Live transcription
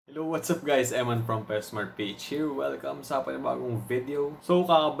Hello, what's up guys? Eman from Pesmart Page here. Welcome sa panibagong video. So,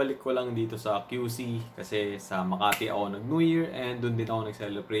 kakabalik ko lang dito sa QC kasi sa Makati ako nag-New Year and dun din ako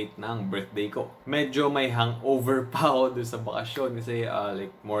nag-celebrate ng birthday ko. Medyo may hangover pa ako dun sa bakasyon kasi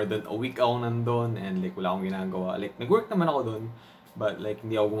like more than a week ako nandun and like wala akong ginagawa. Like nag-work naman ako dun but like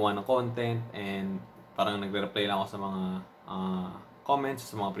hindi ako gumawa ng content and parang nagre-reply lang ako sa mga comments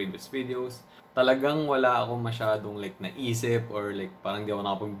sa mga previous videos. Talagang wala akong masyadong like naisip or like parang di ako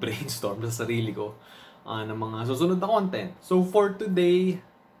nakapag-brainstorm sa sarili ko ng mga susunod na content. So for today,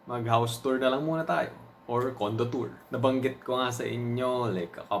 mag-house tour na lang muna tayo or condo tour. Nabanggit ko nga sa inyo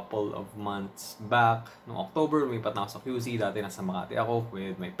like a couple of months back, noong October, lumipat na ako sa QC. Dati nasa Makati ako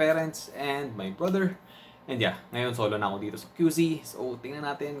with my parents and my brother. And yeah, ngayon solo na ako dito sa QC. So, tingnan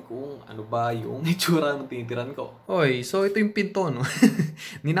natin kung ano ba yung itsura ng tinitiran ko. Oy, so ito yung pinto, no?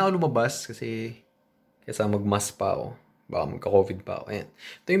 Hindi na ako lumabas kasi kaysa mag-mask pa ako. Baka magka-COVID pa ako. Ayan.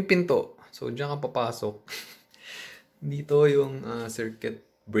 Ito yung pinto. So, diyan ka papasok. Dito yung circuit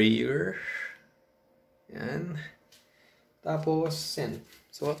breaker. Yan. Tapos, yan.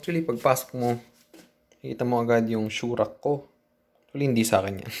 So, actually, pagpasok mo, nakita mo agad yung shoe rack ko. Actually, hindi sa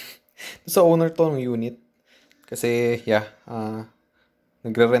akin yan. Sa owner to ng unit. Kasi, yeah,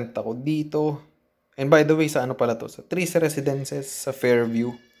 nagre-rent ako dito. And by the way, sa ano pala to? Sa Trees Residences sa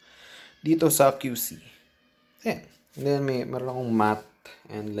Fairview. Dito sa QC. Ayan. And then, meron akong mat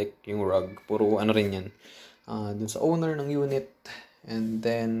and like yung rug. Puro ano rin yan. Dun sa owner ng unit. And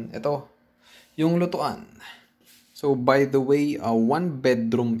then, ito. Yung lutuan. So, by the way, one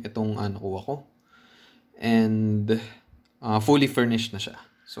bedroom itong nakuha ko. And fully furnished na siya.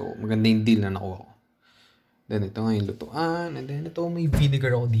 So, maganda yung deal na nakuha ko. Then, ito nga yung lutuan. And then, ito may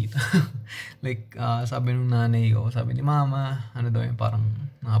vinegar ako dito. Like, sabi ng nanay ko, sabi ni mama, ano daw yung parang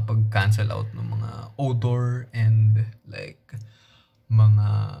nakapag-cancel out ng mga odor and like mga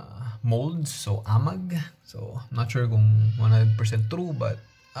molds. So, amag. So, not sure kung 100% true, but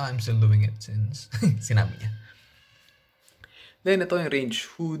I'm still doing it since sinabi niya. Then, ito yung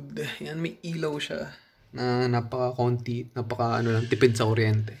range hood. Yan, may ilaw siya na napaka-konti, tipid sa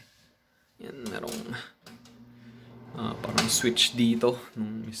kuryente. Yan, merong parang switch dito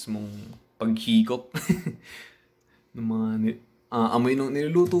nung mismong paghigop ng mga amoy nung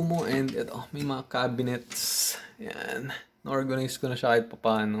niluluto mo. And ito, may mga cabinets. Yan. Na-organize ko na siya kahit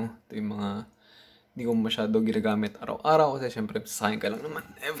paano. Ito yung mga hindi ko masyado ginagamit araw-araw kasi syempre sasahin ka lang naman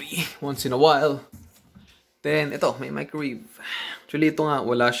every once in a while. Then, ito, may microwave. Actually, ito nga,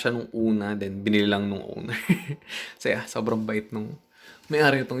 wala siya nung una. Then, binili lang nung owner. So, yeah, sobrang bait nung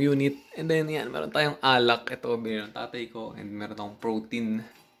may-ari itong unit. And then, yan, meron tayong alak. Ito, binili ng tatay ko. And meron tayong protein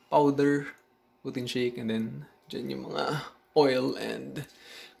powder, protein shake. And then, dyan yung mga oil and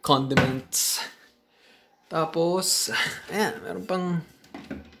condiments. Tapos, ayan, meron pang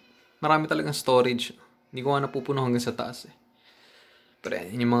marami talagang storage. Hindi ko nga napupuno hanggang sa taas eh. Pero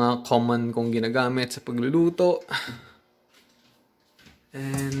yan, yung mga common kong ginagamit sa pagluluto.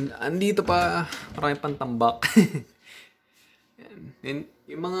 And andito pa, marami pang tambak. And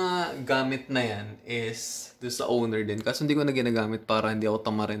yung mga gamit na yan is doon sa owner din. Kasi hindi ko na ginagamit para hindi ako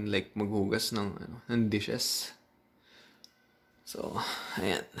tamarin like maghugas ng dishes. So,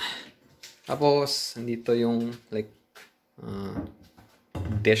 ayan. Tapos, andito yung like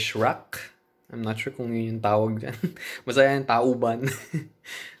dish rack. I'm not sure kung yun yung tawag dyan. Basta yan, tauban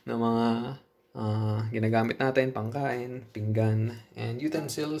na mga ginagamit natin, pangkain, pinggan, and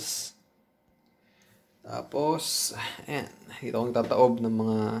utensils. Tapos, ayan, dito akong tataob ng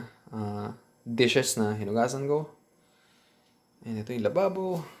mga dishes na hinugasan ko. And ito yung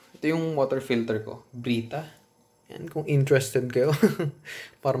lababo. Ito yung water filter ko, Brita. Yan, kung interested kayo.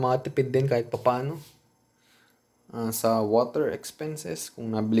 Para makatipid din kahit papano. Sa water expenses,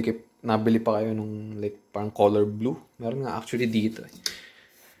 kung nabili pa kayo nung like parang color blue. Meron nga actually dito eh.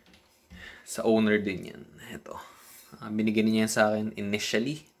 Sa owner din yan. Ito. Binigyan niya sa akin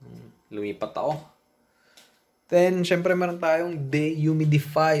initially. Lumipat ako. Then, syempre meron tayong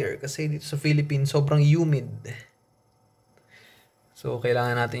dehumidifier. Kasi dito sa Philippines, sobrang humid. So,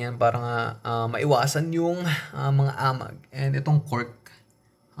 kailangan natin yan para nga maiwasan yung mga amag. And itong cork,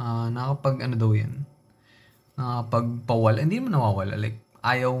 nakapag ano daw yan? Nakapagpawala. Hindi mo nawawala. Like,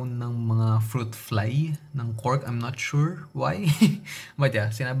 ayaw ng mga fruit fly ng cork. I'm not sure why. But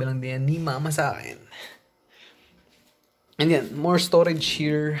yeah, sinabi lang din ni mama sa akin. And yan, more storage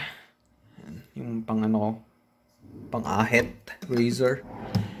here. Yung pang ahit, razor.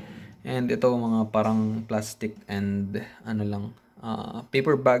 And ito mga parang plastic and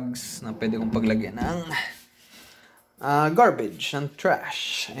paper bags na pwede kong paglagyan ng garbage, ng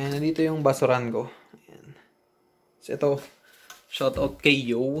trash. And dito yung basuran ko. Ayan. So ito, Shoutout kay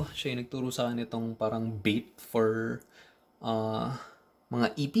Yo. Siya yung nagturo sa akin itong parang bait for mga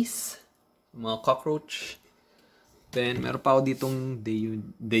ipis, mga cockroach. Then, meron pa ako ditong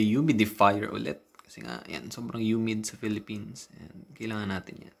dehumidifier ulit. Kasi nga, yan, sobrang humid sa Philippines. And kailangan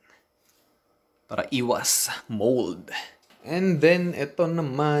natin yan. Para iwas mold. And then, ito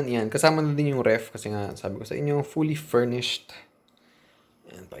naman, yan. Kasama na din yung ref. Kasi nga, sabi ko sa inyo, fully furnished.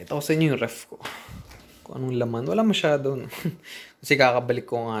 Yan, pakita ko sa inyo yung ref ko. Kung anong laman. Wala masyado. Kasi kakabalik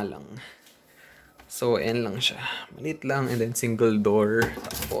ko nga lang. So, yan lang siya. Maliit lang. And then, single door.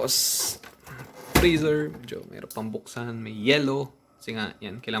 Tapos, freezer. Medyo mayroon pang buksan. May yellow. Kasi nga,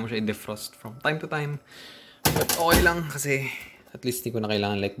 yan. Kailangan mo siya i-defrost from time to time. But okay lang kasi at least hindi ko na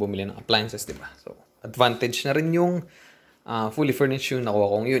kailangan like bumili ng appliances, diba? So, advantage na rin yung fully furnished yung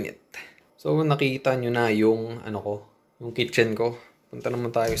nakuha kong unit. So, nakikita nyo na yung, yung kitchen ko. Punta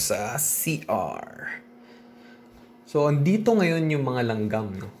naman tayo sa CR. So, andito ngayon yung mga langgam,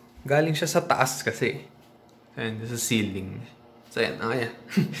 no? Galing siya sa taas kasi. Ayan, sa ceiling. So, ayan, ayan.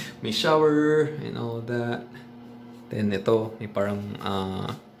 May shower and all that. Then, ito, may parang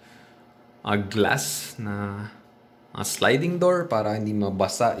glass na sliding door para hindi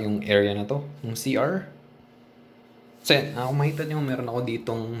mabasa yung area na to, yung CR. So, yan. Kung makita nyo, meron ako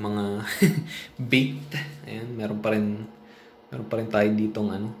ditong mga bait. Ayan, meron pa rin tayo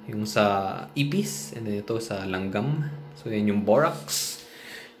ditong yung sa ipis. And then ito sa langgam. So, yan yung borax.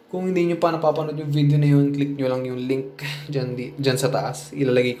 Kung hindi nyo pa napapanood yung video na yun, click nyo lang yung link dyan sa taas.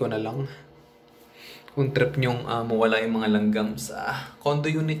 Ilalagay ko na lang. Kung trip nyong mawala yung mga langgam sa condo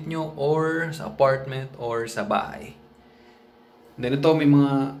unit nyo or sa apartment or sa bahay. Then ito may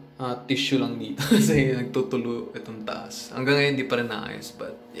mga tissue lang dito kasi nagtutulo itong taas. Hanggang ngayon hindi pa rin naayos,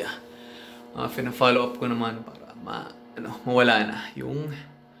 but yeah. Fina-follow up ko naman para mawala na yung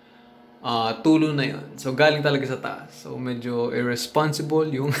tulo na yun. So galing talaga sa taas. So medyo irresponsible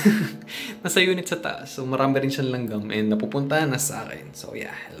yung nasa unit sa taas. So marami rin siyang langgam and napupunta na sa akin. So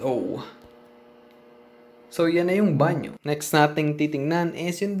yeah, hello. So, yan na yung banyo. Next nating titingnan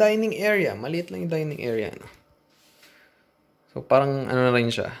is yung dining area. Maliit lang yung dining area, no? So, parang na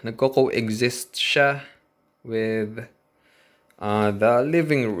rin siya. Nagko-coexist siya with the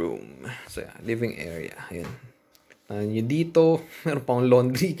living room. So, yeah, living area. Ayan. Nyo dito, meron pang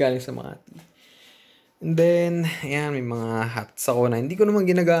laundry galing sa Makati. And then, ayan, may mga hats ako na hindi ko naman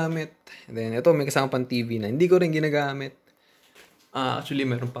ginagamit. And then, ito, may kasama pang TV na hindi ko rin ginagamit. Actually,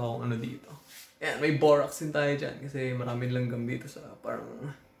 meron pa akong dito. Yeah, may borax din tayo dyan kasi maraming langgam dito sa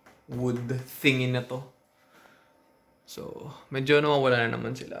parang wood thingy na to. So, medyo nawawala na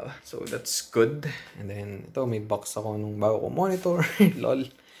naman sila. So, that's good. And then, ito, may box ako nung bago ko monitor. Lol.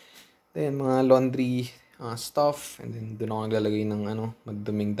 Then, mga laundry stuff. And then, doon ako naglalagay ng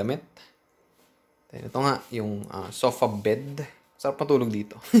magduming damit. Then, ito nga, yung sofa bed. Sarap matulog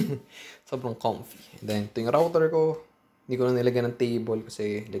dito. Sobrang comfy. And then, ito yung router ko. Hindi ko na nilagyan ng table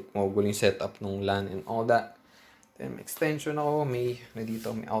kasi like magugulo yung setup ng LAN and all that. Then may extension ako, may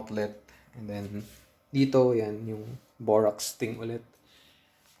dito, may outlet. And then dito, yan, yung borax thing ulit.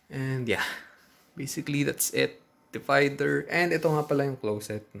 And yeah, basically that's it. Divider. And ito nga pala yung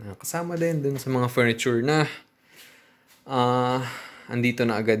closet na kasama din dun sa mga furniture na andito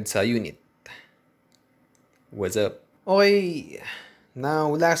na agad sa unit. What's up? Okay,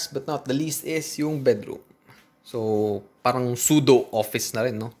 now last but not the least is yung bedroom. So, parang pseudo office na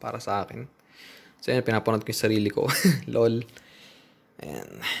rin, no? Para sa akin. So, yan, pinapanood ko yung sarili ko. Lol. Ayan.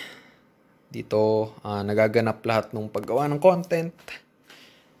 Dito, nagaganap lahat ng paggawa ng content.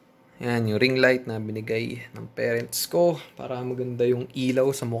 Ayan, yung ring light na binigay ng parents ko para maganda yung ilaw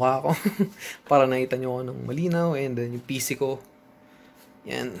sa mukha ko. Para nakita nyo ako ng malinaw. And then, yung PC ko.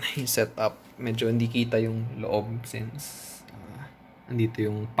 Yan, yung setup. Medyo hindi kita yung loob since andito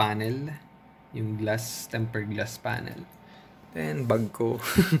yung panel. Yung tempered glass panel. Then, bag ko.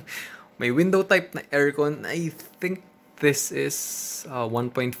 May window type na aircon. I think this is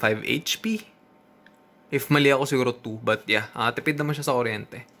 1.5 HP. If mali ako, siguro 2. But yeah, tipid naman siya sa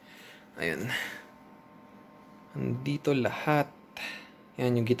kuryente. Ayun. Andito lahat.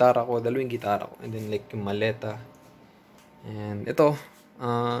 Yan, yung gitara ko. Dalawang gitara ko. And then, like, yung maleta. And ito,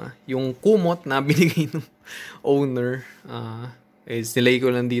 yung kumot na binigay ng owner, is nilagay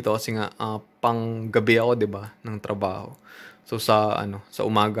ko lang dito kasi nga pang gabi ako, 'di ba, ng trabaho. So sa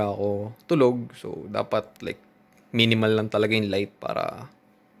umaga ako tulog. So dapat like minimal lang talaga yung light para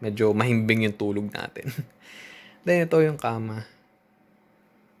medyo mahimbing yung tulog natin. Then ito yung kama.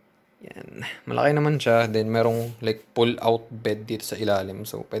 Yan. Malaki naman siya. Then merong like pull out bed dito sa ilalim.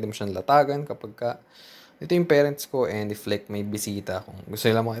 So pwede mo siyang latagan kapag ka ito yung parents ko, and if like may bisita, kung gusto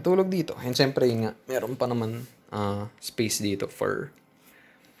nila makitulog dito. And syempre nga, meron pa naman space dito for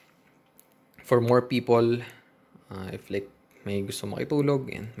more people. If like may gusto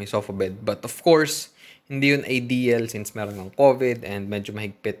makitulog, and may sofa bed. But of course, hindi yun ideal since meron ng COVID and medyo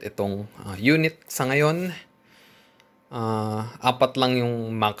mahigpit itong unit sa ngayon. 4 lang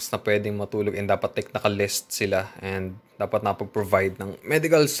yung max na pwedeng matulog, and dapat like naka-list sila, and dapat napag-provide ng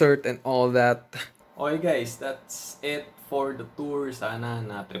medical cert and all that. Okay guys, that's it for the tour. Sana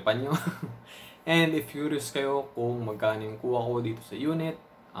natripan nyo. And if curious kayo kung magkano yung kuha ko dito sa unit,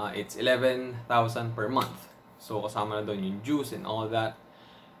 it's 11,000 per month. So kasama na doon yung juice and all that.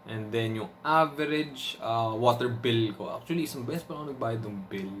 And then yung average water bill ko. Actually, isang beses pa ako nagbayad ng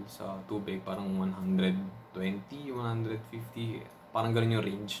bill sa tubig. Parang 120, 150. Parang ganun yung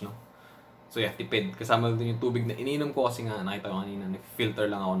range, no? So yeah, tipid. Kasama doon yung tubig na ininom ko kasi nga nakita ko kanina, nag-filter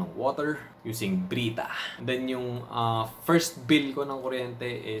lang ako ng water using Brita. And then yung first bill ko ng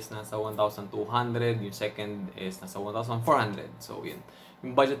kuryente is nasa 1,200. Yung second is nasa 1,400. So yun.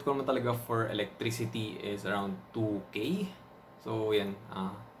 Yung budget ko naman talaga for electricity is around 2K. So yan.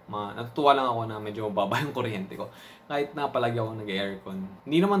 Natutuwa lang ako na medyo mababa yung kuryente ko. Kahit na palagi ako nag-aircon.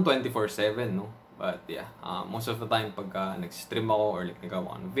 Hindi naman 24/7, no? But yeah, most of the time pagka nag-stream ako or like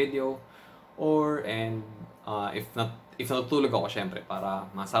nagawa ako ng video, if natutulog ako syempre para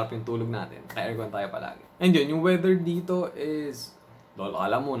masarap yung tulog natin, naka-aircon tayo palagi. And yun, yung weather dito is,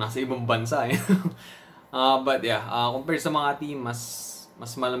 alam mo, nasa ibang bansa eh. But yeah, compared sa Makati, mas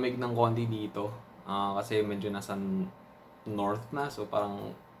malamig ng konti dito. Kasi medyo nasa north na, so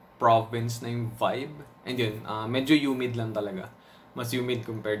parang province na yung vibe. And yun, medyo humid lang talaga. Mas humid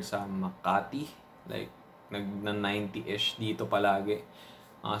compared sa Makati. Like, na 90-ish dito palagi.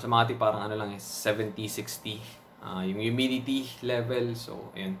 Sa Makati parang lang is 70-60 yung humidity level. So,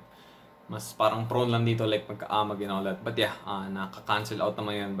 ayun. Mas parang prone lang dito like magkaamag and all that. But yeah, naka-cancel out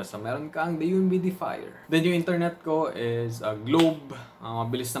naman yun basta meron kang dehumidifier. Then yung internet ko is Globe.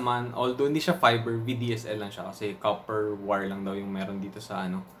 Mabilis naman. Although hindi siya fiber, VDSL lang siya kasi copper wire lang daw yung meron dito sa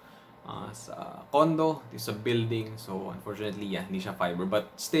sa condo, dito sa building. So, unfortunately, yeah, hindi siya fiber.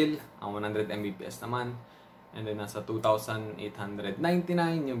 But still, 100 Mbps naman. And then, nasa 2,899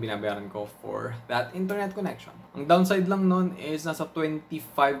 yung binabayaran ko for that internet connection. Ang downside lang nun is nasa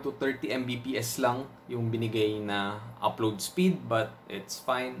 25 to 30 Mbps lang yung binigay na upload speed. But it's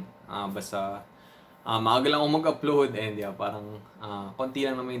fine. Basta maaga lang ako mag-upload and yeah, parang konti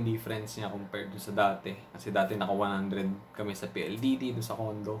lang naman yung difference niya compared sa dati. Kasi dati naka 100 kami sa PLDT, doon sa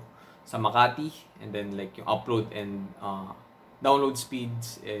condo, sa Makati. And then like yung upload and download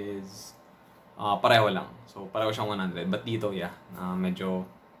speeds is pareho lang. So, pareho siyang 100. But dito, yeah, medyo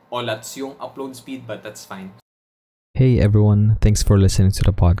olats yung upload speed, but that's fine. Hey everyone, thanks for listening to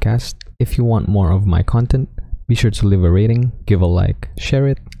the podcast. If you want more of my content, be sure to leave a rating, give a like, share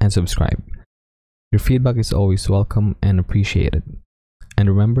it, and subscribe. Your feedback is always welcome and appreciated. And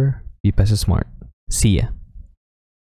remember, be Pesa Smart. See ya.